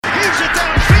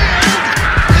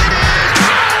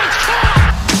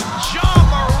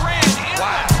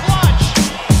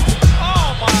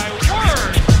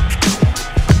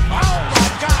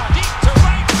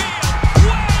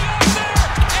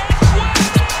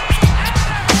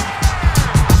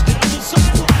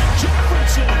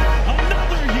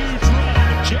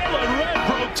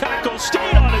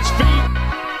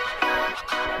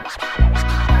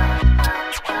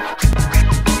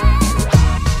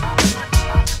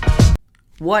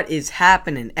What is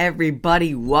happening,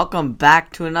 everybody? Welcome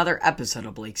back to another episode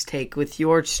of Blake's Take with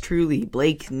yours truly,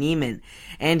 Blake Neiman.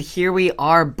 And here we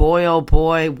are, boy oh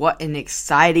boy, what an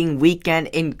exciting weekend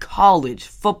in college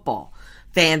football.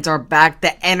 Fans are back,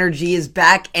 the energy is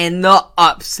back, and the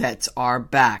upsets are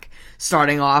back.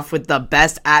 Starting off with the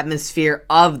best atmosphere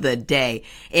of the day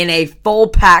in a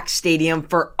full-packed stadium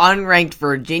for unranked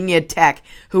Virginia Tech,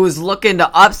 who is looking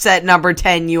to upset number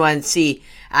 10 UNC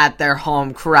at their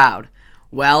home crowd.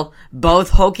 Well, both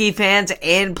Hokie fans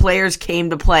and players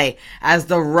came to play, as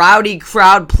the rowdy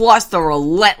crowd plus the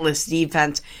relentless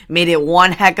defense made it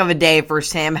one heck of a day for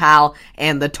Sam Howell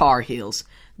and the Tar Heels.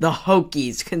 The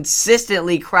Hokies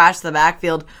consistently crashed the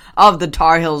backfield of the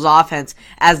Tar Heels offense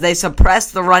as they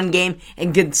suppressed the run game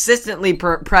and consistently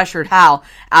pressured Howell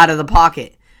out of the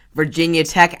pocket. Virginia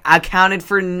Tech accounted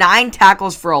for 9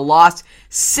 tackles for a loss,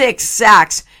 6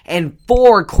 sacks, and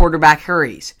 4 quarterback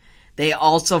hurries. They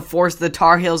also forced the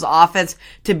Tar Heels offense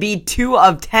to be 2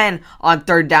 of 10 on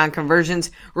third down conversions,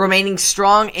 remaining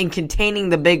strong in containing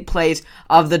the big plays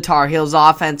of the Tar Heels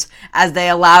offense as they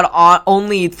allowed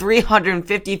only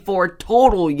 354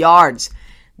 total yards.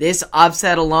 This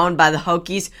upset alone by the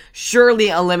Hokies surely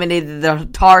eliminated the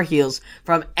Tar Heels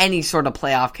from any sort of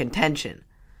playoff contention.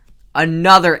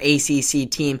 Another ACC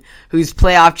team whose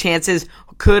playoff chances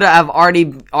could have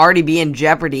already be in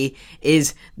jeopardy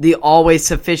is the always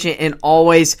sufficient and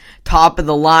always top of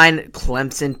the line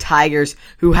Clemson Tigers,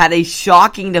 who had a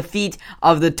shocking defeat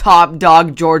of the top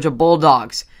dog Georgia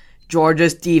Bulldogs.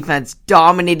 Georgia's defense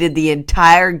dominated the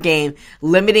entire game,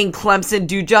 limiting Clemson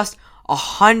to just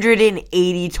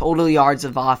 180 total yards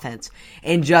of offense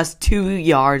and just 2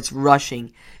 yards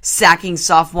rushing, sacking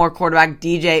sophomore quarterback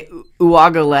DJ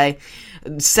Uiagalelei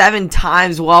 7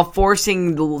 times while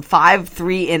forcing 5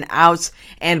 3-and-outs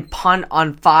and punt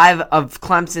on 5 of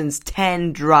Clemson's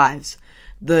 10 drives.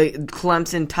 The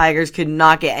Clemson Tigers could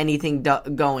not get anything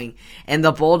going, and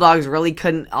the Bulldogs really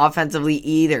couldn't offensively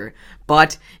either.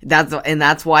 But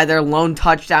that's why their lone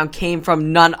touchdown came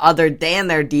from none other than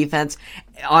their defense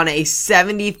on a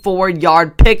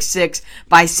 74-yard pick six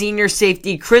by senior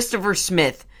safety Christopher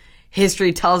Smith.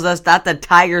 History tells us that the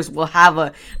Tigers will have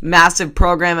a massive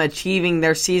program achieving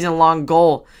their season-long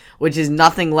goal, which is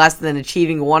nothing less than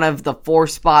achieving one of the 4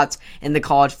 spots in the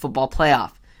college football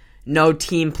playoff. No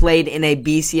team played in a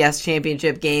BCS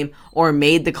championship game or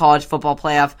made the college football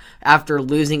playoff after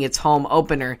losing its home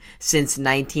opener since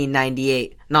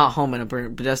 1998. Not home opener,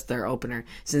 but just their opener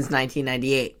since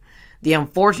 1998. The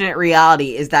unfortunate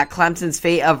reality is that Clemson's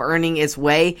fate of earning its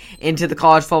way into the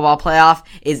college football playoff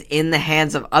is in the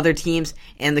hands of other teams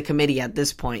and the committee at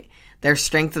this point. Their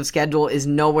strength of schedule is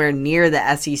nowhere near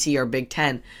the SEC or Big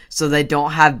Ten, so they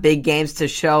don't have big games to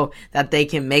show that they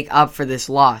can make up for this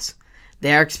loss.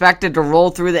 They are expected to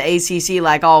roll through the ACC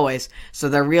like always, so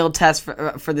their real test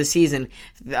for the season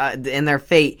and their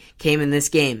fate came in this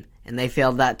game, and they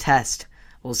failed that test.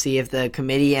 We'll see if the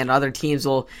committee and other teams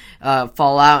will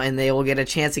fall out and they will get a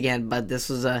chance again, but this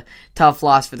was a tough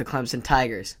loss for the Clemson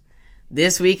Tigers.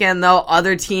 This weekend, though,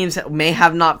 other teams may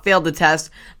have not failed the test,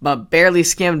 but barely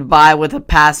skimmed by with a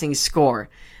passing score.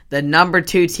 The number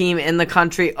 2 team in the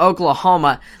country,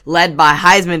 Oklahoma, led by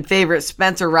Heisman favorite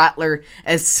Spencer Rattler,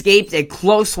 escaped a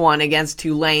close one against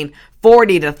Tulane,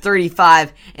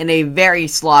 40-35, in a very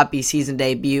sloppy season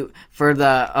debut for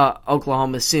the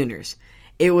Oklahoma Sooners.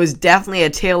 It was definitely a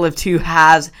tale of 2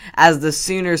 halves as the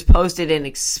Sooners posted an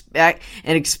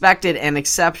expected and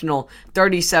exceptional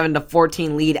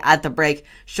 37-14 lead at the break,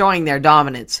 showing their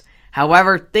dominance.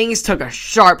 However, things took a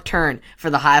sharp turn for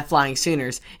the high-flying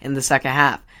Sooners in the second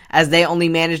half, as they only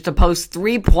managed to post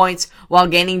 3 points while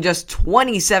gaining just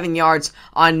 27 yards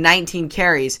on 19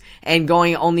 carries and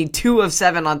going only 2 of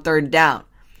 7 on third down.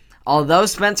 Although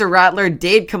Spencer Rattler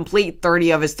did complete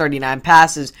 30 of his 39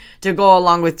 passes to go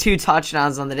along with 2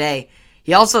 touchdowns on the day,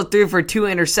 he also threw for 2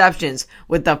 interceptions,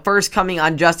 with the first coming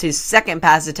on just his second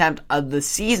pass attempt of the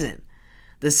season.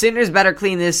 The Sooners better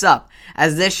clean this up,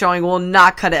 as this showing will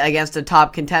not cut it against a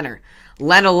top contender,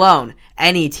 let alone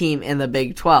any team in the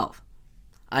Big 12.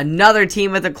 Another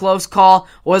team with a close call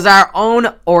was our own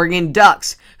Oregon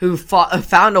Ducks, who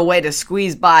found a way to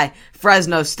squeeze by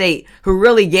Fresno State, who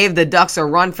really gave the Ducks a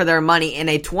run for their money in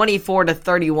a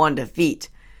 24-31 defeat.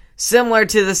 Similar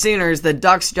to the Sooners, the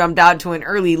Ducks jumped out to an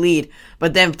early lead,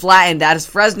 but then flattened as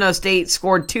Fresno State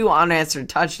scored 2 unanswered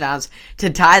touchdowns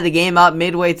to tie the game up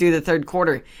midway through the third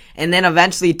quarter, and then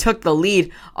eventually took the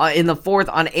lead in the fourth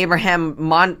on Abraham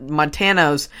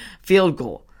Montano's field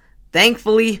goal.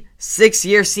 Thankfully,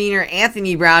 6-year senior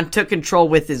Anthony Brown took control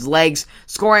with his legs,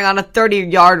 scoring on a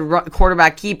 30-yard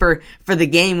quarterback keeper for the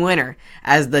game winner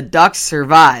as the Ducks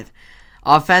survive.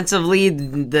 Offensively,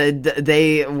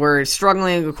 they were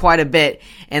struggling quite a bit,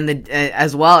 and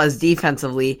as well as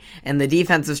defensively, and the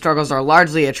defensive struggles are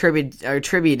largely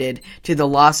attributed to the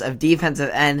loss of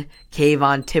defensive end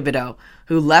Kayvon Thibodeaux,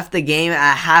 who left the game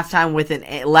at halftime with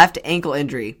a left ankle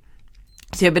injury.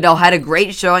 Thibodeaux had a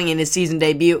great showing in his season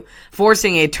debut,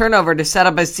 forcing a turnover to set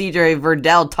up a CJ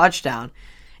Verdell touchdown.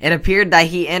 It appeared that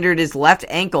he injured his left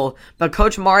ankle, but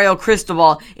Coach Mario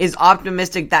Cristobal is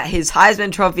optimistic that his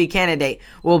Heisman Trophy candidate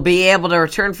will be able to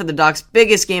return for the Ducks'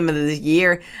 biggest game of the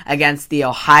year against the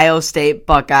Ohio State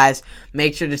Buckeyes.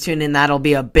 Make sure to tune in. That'll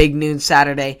be a big noon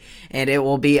Saturday, and it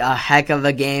will be a heck of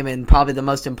a game and probably the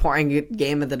most important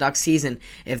game of the Ducks season.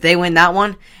 If they win that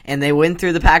one and they win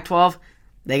through the Pac-12,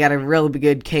 they got a really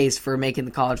good case for making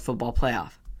the college football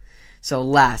playoff. So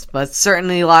last, but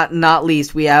certainly not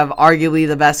least, we have arguably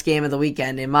the best game of the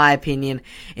weekend, in my opinion,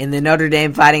 in the Notre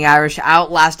Dame Fighting Irish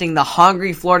outlasting the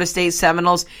hungry Florida State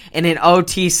Seminoles in an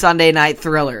OT Sunday night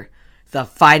thriller. The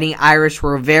Fighting Irish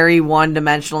were very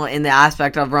one-dimensional in the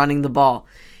aspect of running the ball.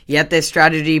 Yet this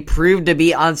strategy proved to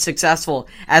be unsuccessful,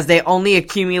 as they only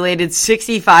accumulated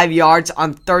 65 yards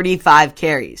on 35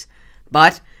 carries.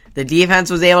 But the defense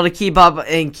was able to keep up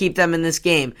and keep them in this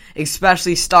game,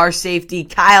 especially star safety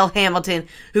Kyle Hamilton,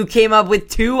 who came up with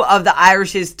 2 of the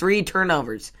Irish's 3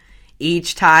 turnovers.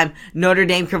 Each time, Notre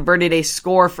Dame converted a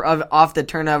score off the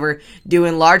turnover, due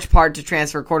in large part to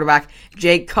transfer quarterback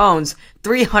Jake Cohn's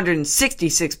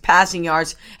 366 passing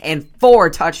yards and 4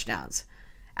 touchdowns.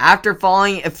 After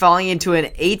falling into an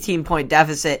 18-point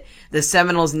deficit, the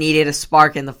Seminoles needed a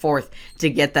spark in the fourth to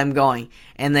get them going,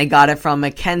 and they got it from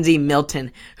McKenzie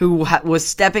Milton, who was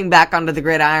stepping back onto the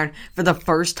gridiron for the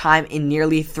first time in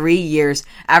nearly 3 years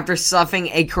after suffering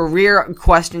a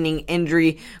career-questioning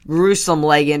injury, gruesome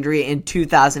leg injury in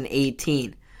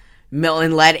 2018.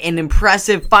 Milton led an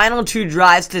impressive final 2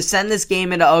 drives to send this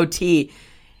game into OT,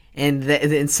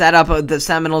 and set up the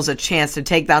Seminoles a chance to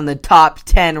take down the top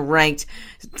 10 ranked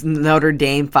Notre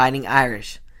Dame Fighting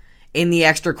Irish. In the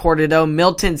extra quarter, though,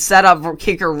 Milton set up for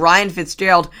kicker Ryan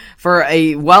Fitzgerald for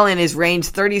a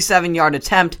well-in-his-range 37-yard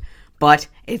attempt, but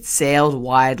it sailed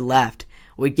wide left,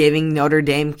 with giving Notre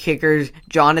Dame kicker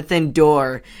Jonathan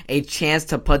Doerer a chance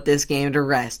to put this game to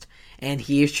rest. And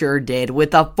he sure did,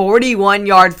 with a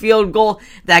 41-yard field goal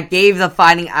that gave the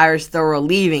Fighting Irish the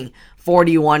relieving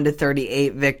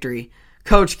 41-38 victory.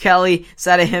 Coach Kelly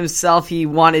said it himself, he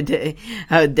wanted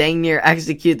to dang near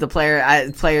execute the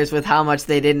players with how much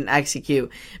they didn't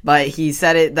execute. But he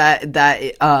said it that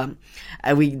they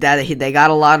got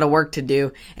a lot of work to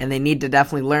do, and they need to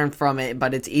definitely learn from it.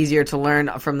 But it's easier to learn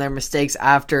from their mistakes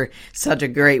after such a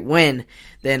great win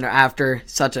than after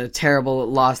such a terrible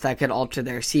loss that could alter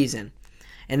their season.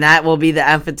 And that will be the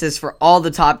emphasis for all the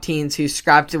top teams who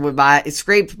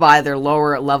scraped by their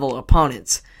lower level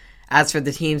opponents. As for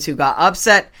the teams who got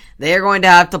upset, they are going to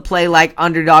have to play like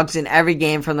underdogs in every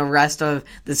game from the rest of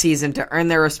the season to earn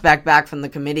their respect back from the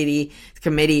committee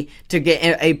to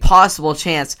get a possible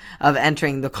chance of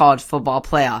entering the college football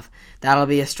playoff. That'll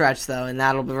be a stretch, though, and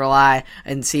that'll rely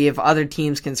and see if other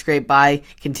teams can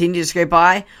continue to scrape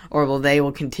by, or they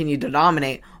will continue to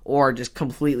dominate, or just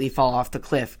completely fall off the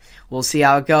cliff. We'll see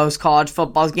how it goes. College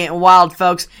football's getting wild,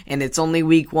 folks, and it's only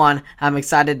week 1. I'm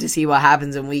excited to see what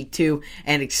happens in week 2,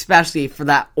 and especially for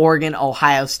that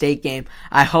Oregon-Ohio State game.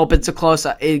 I hope it's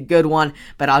a good one,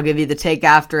 but I'll give you the take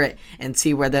after it and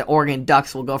see where the Oregon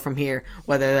Ducks will go from here,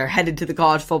 whether they're headed to the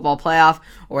college football playoff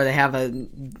or they have a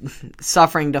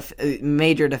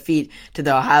major defeat to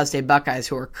the Ohio State Buckeyes,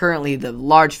 who are currently the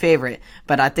large favorite,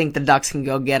 but I think the Ducks can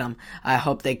go get them. I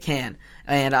hope they can.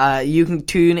 And you can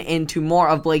tune into more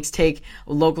of Blake's Take,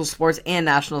 local sports and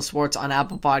national sports on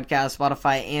Apple Podcasts,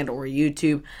 Spotify, and or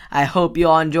YouTube. I hope you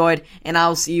all enjoyed, and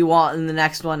I'll see you all in the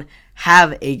next one.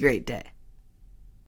 Have a great day.